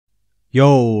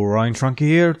Yo, Ryan Trunky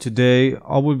here. Today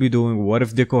I will be doing What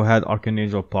If Deku Had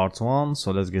Archangel Part 1,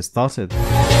 so let's get started.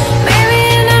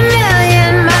 Maybe in a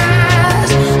million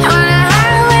miles on a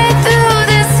highway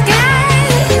through the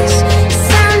skies.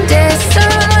 Someday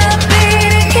soon we'll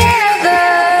be together.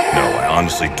 No, I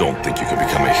honestly don't think you can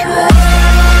become a hero.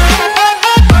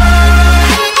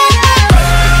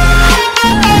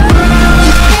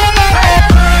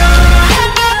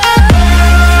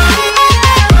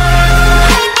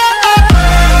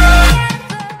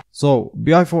 So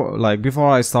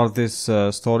before I start this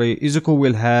story, Izuku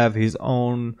will have his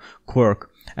own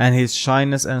quirk, and his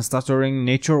shyness and stuttering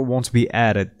nature won't be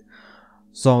added.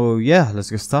 So yeah, let's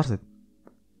get started.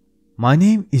 My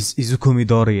name is Izuku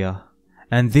Midoriya,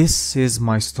 and this is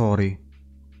my story.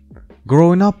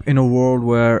 Growing up in a world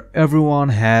where everyone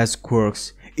has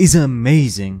quirks is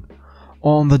amazing.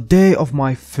 On the day of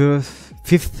my fifth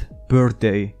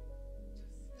birthday,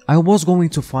 I was going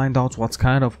to find out what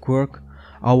kind of quirk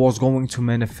I was going to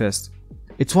manifest.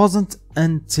 It wasn't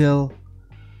until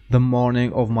the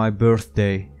morning of my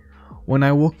birthday when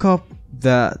I woke up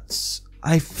that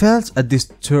I felt a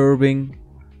disturbing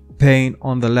pain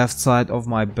on the left side of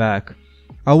my back.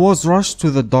 I was rushed to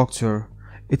the doctor.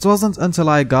 It wasn't until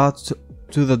I got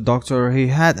to the doctor he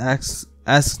had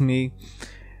asked me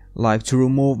to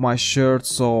remove my shirt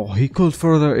so he could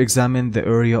further examine the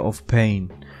area of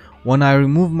pain. When I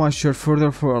removed my shirt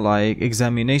further for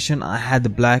examination, I had a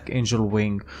black angel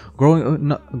wing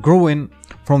growing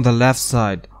from the left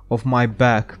side of my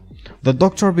back. The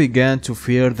doctor began to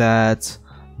fear that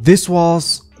this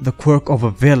was the quirk of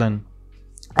a villain.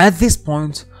 At this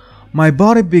point, my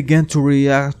body began to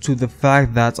react to the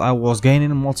fact that I was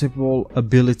gaining multiple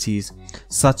abilities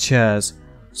such as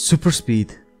super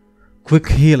speed, quick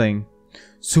healing,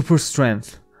 super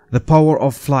strength, the power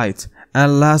of flight,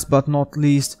 and last but not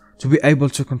least, to be able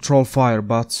to control fire,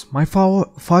 but my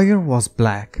fire was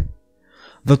black.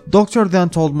 The doctor then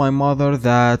told my mother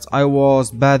that I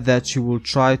was bad, that she would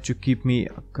try to keep me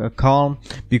calm,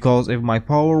 because if my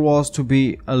power was to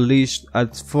be unleashed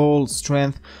at full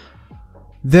strength,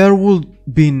 there would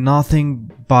be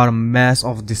nothing but a mess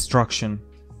of destruction.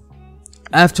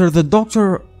 After the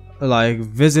doctor I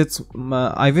visit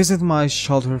my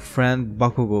childhood friend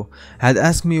Bakugo had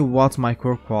asked me what my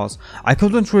quirk was. I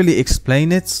couldn't really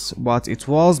explain it what it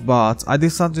was, but I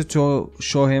decided to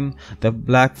show him the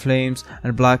black flames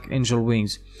and black angel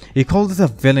wings. He called it a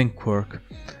villain quirk.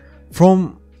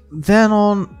 From then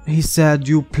on, he said,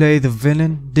 "You play the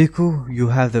villain, Deku, you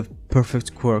have the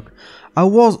perfect quirk." I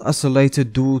was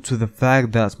isolated due to the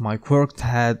fact that my quirk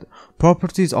had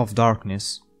properties of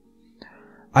darkness.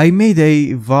 I made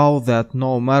a vow that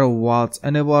no matter what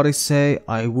anybody say,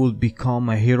 I would become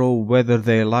a hero whether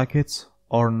they like it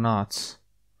or not.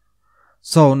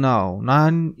 So now,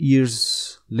 9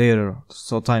 years later,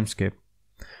 so time skip.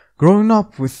 Growing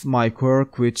up with my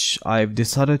quirk, which I've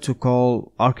decided to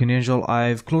call Archangel,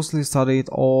 I've closely studied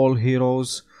all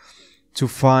heroes to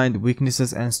find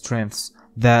weaknesses and strengths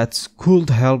that could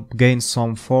help gain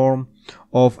some form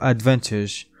of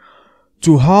advantage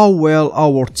to how well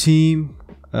our team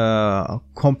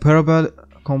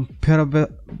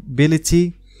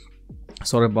comparability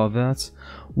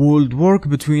would work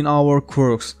between our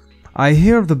quirks. I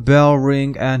hear the bell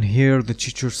ring and hear the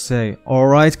teacher say,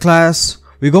 "Alright class,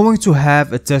 we're going to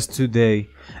have a test today."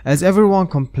 As everyone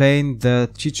complained, the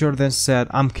teacher then said,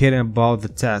 "I'm kidding about the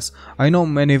test. I know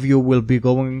many of you will be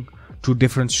going to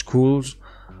different schools,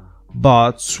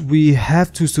 but we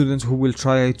have 2 students who will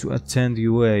try to attend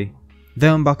UA."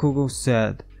 Then Bakugo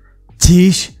said,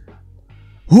 "Tish,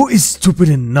 who is stupid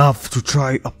enough to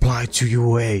try apply to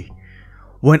UA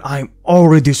when I'm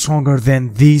already stronger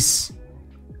than these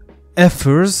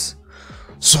effers?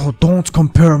 So don't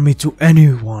compare me to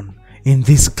anyone in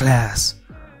this class."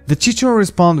 The teacher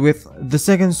responded with, "The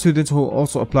second student who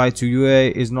also applied to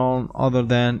UA is none other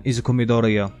than Izuku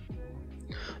Midoriya."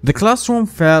 The classroom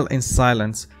fell in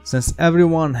silence. Since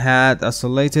everyone had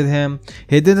isolated him,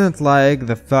 he didn't like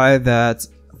the fact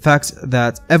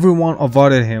that everyone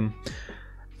avoided him,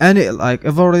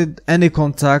 avoided any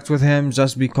contact with him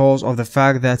just because of the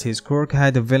fact that his quirk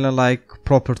had villain-like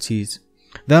properties.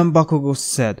 Then Bakugo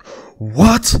said,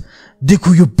 "What?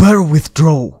 Deku, you better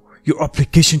withdraw your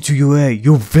application to UA.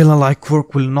 Your villain-like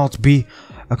quirk will not be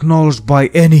acknowledged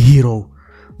by any hero."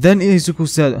 Then Izuku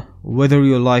said, "Whether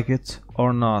you like it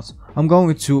or not, I'm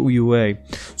going to UA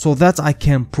so that I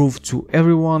can prove to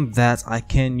everyone that I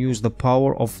can use the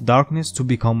power of darkness to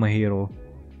become a hero."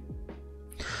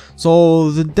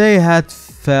 So the day had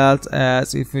felt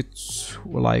as if it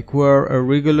were a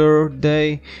regular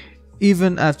day.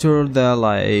 Even after the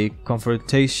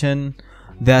confrontation,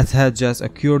 that had just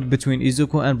occurred between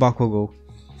Izuku and Bakugo.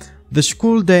 The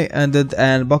school day ended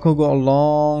and Bakugo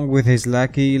along with his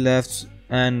lackey left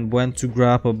and went to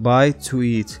grab a bite to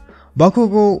eat.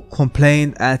 Bakugo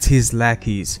complained at his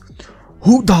lackeys.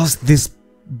 "Who does this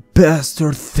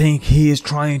bastard think he is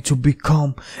trying to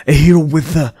become a hero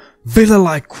with a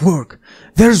villain-like quirk?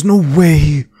 There's no way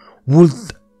he would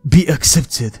be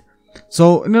accepted."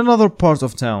 So in another part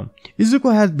of town,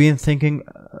 Izuku had been thinking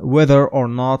whether or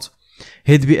not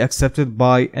he'd be accepted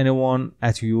by anyone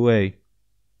at UA.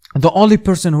 The only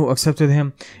person who accepted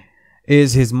him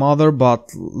is his mother,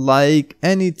 but like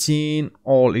any teen,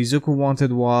 all Izuku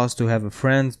wanted was to have a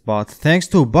friend. But thanks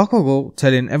to Bakugo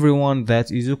telling everyone that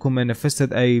Izuku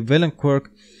manifested a villain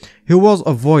quirk, he was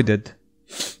avoided.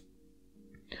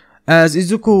 As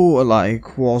Izuku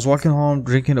was walking home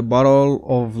drinking a bottle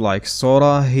of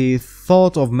soda, he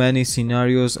thought of many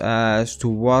scenarios as to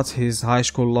what his high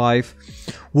school life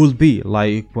would be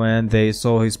like when they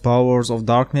saw his powers of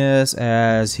darkness.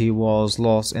 As he was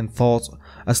lost in thought,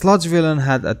 a sludge villain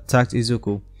had attacked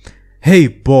Izuku. "Hey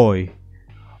boy,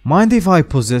 mind if I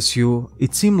possess you?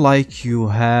 It seems like you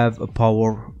have a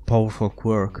powerful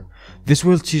quirk. This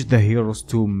will teach the heroes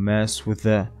to mess with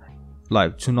the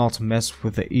to not mess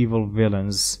with the evil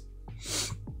villains."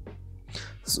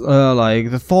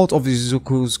 The thought of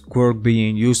Izuku's quirk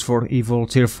being used for evil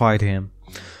terrified him.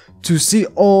 To see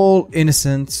all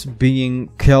innocents being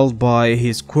killed by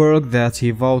his quirk that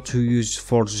he vowed to use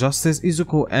for justice,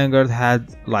 Izuku's anger had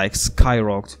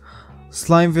skyrocketed.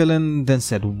 Slime villain then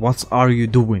said, "What are you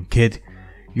doing, kid?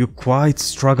 You're quite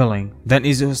struggling." Then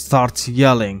Izuku starts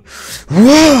yelling,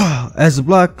 "Wah!" as a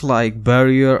black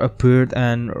barrier appeared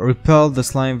and repelled the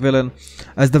slime villain,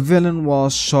 as the villain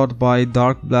was shot by a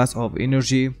dark blast of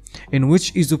energy, in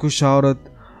which Izuku shouted,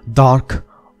 "Dark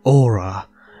Aura."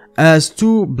 As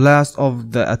two blasts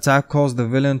of the attack caused the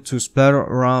villain to splatter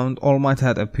around, All Might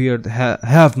had appeared.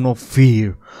 "Have no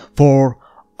fear, for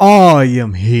I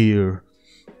am here."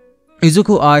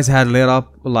 Izuku's eyes had lit up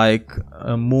like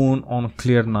a moon on a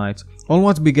clear night. All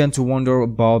Might began to wonder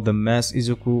about the mess.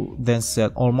 Izuku then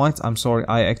said, "All Might, I'm sorry,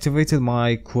 I activated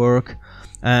my quirk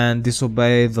and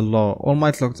disobeyed the law." All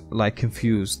Might looked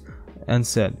confused and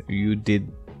said, "You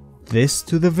did this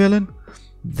to the villain?"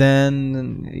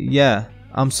 Then, "Yeah,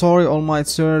 I'm sorry, All Might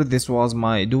sir, this was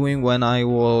my doing when I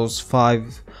was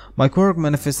 5. My quirk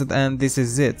manifested and this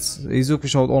is it." Izuku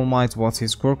showed All Might what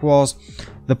his quirk was,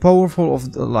 the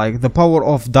power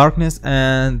of darkness,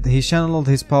 and he channeled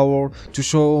his power to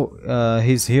show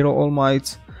his hero All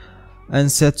Might and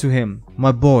said to him,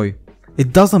 "My boy,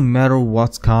 it doesn't matter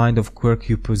what kind of quirk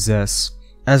you possess,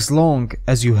 as long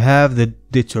as you have the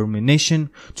determination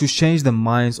to change the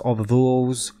minds of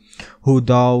those who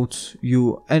doubt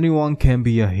you, anyone can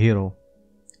be a hero."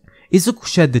 Izuku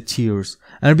shed the tears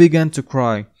and began to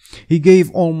cry. He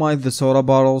gave All Might the soda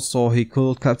bottle so he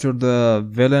could capture the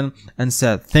villain and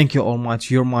said, "Thank you, All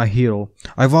Might, you're my hero.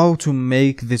 I vow to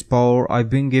make this power I've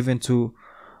been given to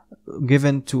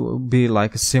be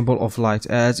like a symbol of light."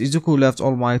 As Izuku left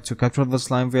All Might to capture the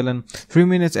slime villain, 3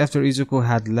 minutes after Izuku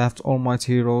had left, All Might's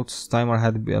hero's timer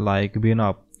had been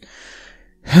up.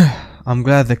 "I'm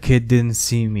glad the kid didn't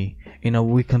see me in a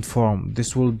weakened form.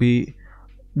 This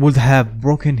would have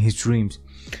broken his dreams.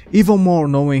 Even more,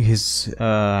 knowing his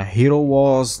hero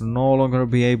was no longer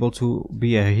be able to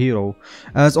be a hero."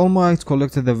 As All Might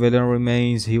collected the villain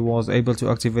remains, he was able to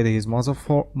activate his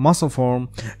muscle form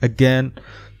again.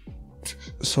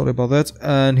 Sorry about that.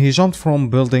 And he jumped from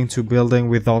building to building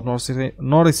without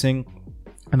noticing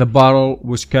the bottle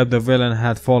which kept the villain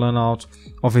had fallen out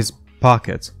of his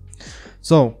pocket.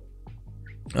 So,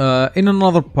 in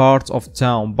another part of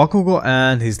town, Bakugo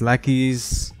and his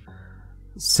lackeys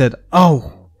said,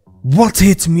 "Oh, what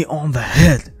hit me on the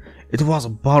head?" It was a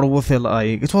bottle with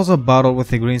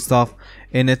a green stuff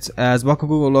in it. As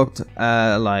Bakugo looked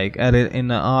at it, in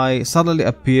the eye suddenly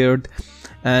appeared,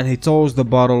 and he tossed the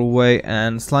bottle away,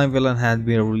 and slime villain had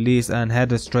been released and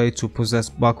headed straight to possess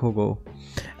Bakugo.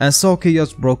 And so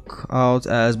chaos broke out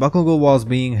as Bakugo was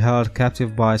being held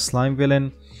captive by slime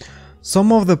villain.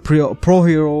 Some of the pro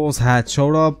heroes had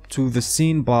showed up to the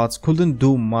scene but couldn't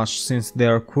do much since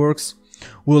their quirks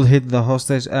will hit the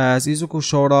hostage. As Izuku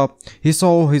showed up, he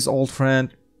saw his old friend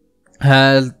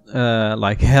held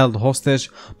hostage.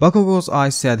 Bakugo's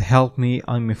eyes said, "Help me,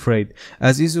 I'm afraid."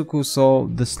 As Izuku saw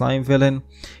the slime villain,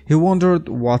 he wondered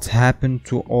what happened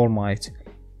to All Might.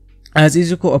 As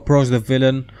Izuku approached the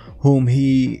villain, whom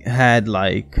he had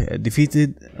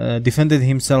defended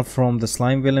himself from, the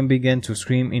slime villain began to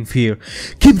scream in fear,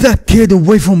 "Keep that kid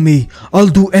away from me!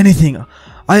 I'll do anything!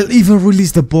 I'll even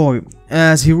release the boy!"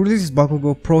 As he released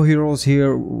Bakugo, pro heroes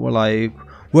here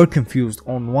were confused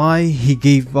on why he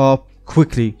gave up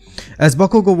quickly. As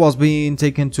Bakugo was being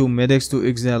taken to medics to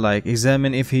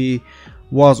examine if he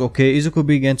was okay, Izuku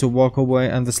began to walk away,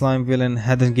 and the slime villain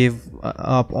hadn't give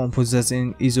up on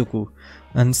possessing Izuku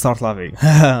and start laughing.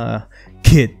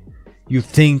 Kid, you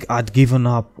think I'd given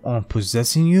up on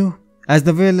possessing you? As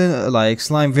the villain,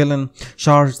 slime villain,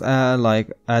 charged at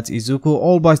Izuku,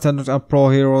 all bystanders and pro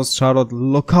heroes shouted,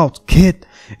 "Look out, kid!"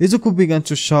 Izuku began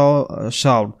to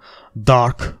shout,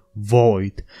 "Dark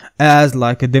Void," as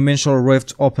a dimensional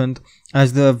rift opened,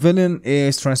 as the villain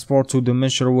is transported to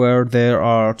dimension where they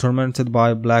are tormented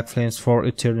by black flames for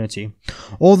eternity.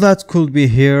 All that could be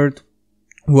heard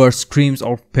were screams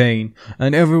of pain,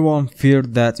 and everyone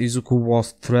feared that Izuku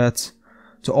was a threat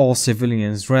to all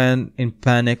civilians. Ran in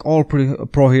panic. All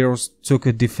pro heroes took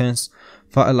a defensive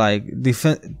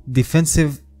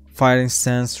fighting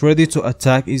stance, ready to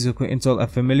attack Izuku until a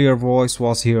familiar voice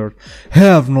was heard.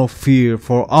 "Have no fear,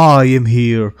 for I am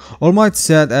here," All Might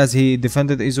said as he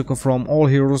defended Izuku from all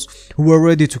heroes who were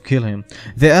ready to kill him.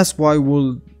 They asked why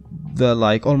would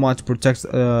All Might protect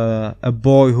a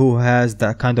boy who has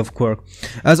that kind of quirk.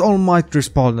 As All Might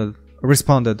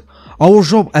responded, "Our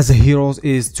job as heroes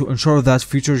is to ensure that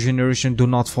future generations do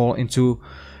not fall into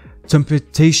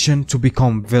temptation to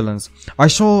become villains. I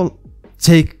shall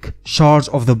take charge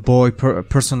of the boy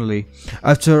personally."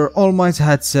 After All Might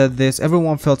had said this,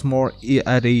 everyone felt more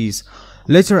at ease.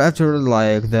 Later, after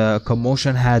the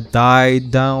commotion had died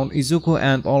down, Izuku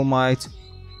and All Might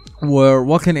were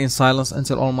walking in silence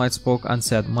until All Might spoke and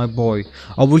said, "My boy,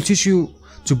 I will teach you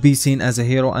to be seen as a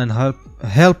hero and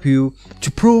help you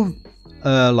to prove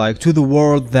to the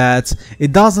world that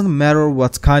it doesn't matter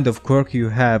what kind of quirk you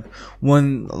have."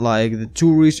 When the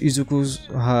two reached Izuku's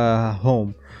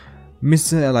home,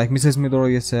 Mrs.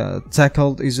 Midoriya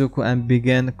tackled Izuku and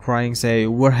began crying,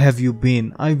 saying, "Where have you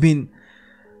been? I've been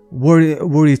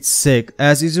worried sick."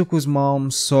 As Izuku's mom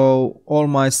saw All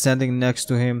Might standing next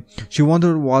to him, she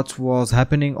wondered what was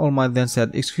happening. All Might then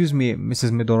said, "Excuse me,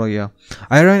 Mrs. Midoriya.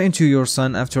 I ran into your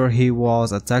son after he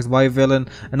was attacked by a villain,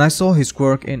 and I saw his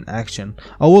quirk in action.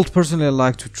 I would personally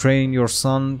like to train your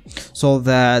son so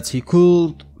that he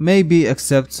could maybe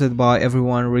accepted by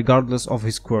everyone regardless of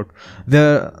his quirk."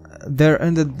 There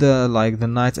ended the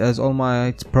night as All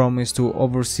Might promised to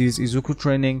oversee Izuku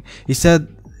training. He said,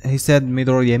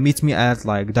 "Midoriya, meet me at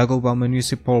Dagoba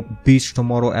Municipal Beach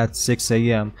tomorrow at 6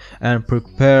 AM and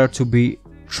prepare to be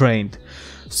trained."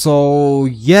 So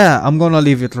yeah, I'm gonna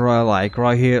leave it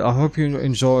right here. I hope you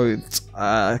enjoyed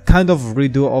kind of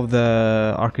redo of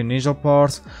the archangel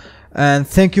part, and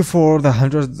thank you for the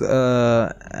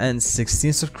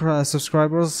 116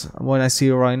 subscribers. When I see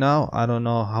you right now, I don't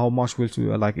know how much it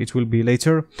will be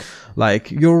later.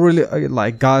 You're really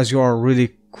guys, you are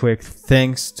really quick.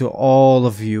 Thanks to all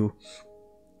of you.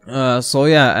 So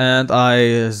yeah, and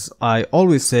as I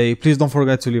always say, please don't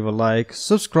forget to leave a like,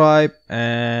 subscribe,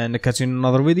 and catch you in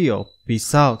another video.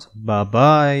 Peace out. Bye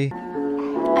bye.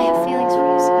 I have feelings for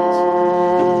you,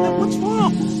 Sebastian. What's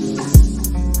wrong?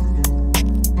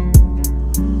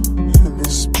 And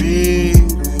it's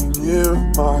beating in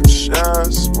my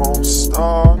chest, won't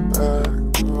stop.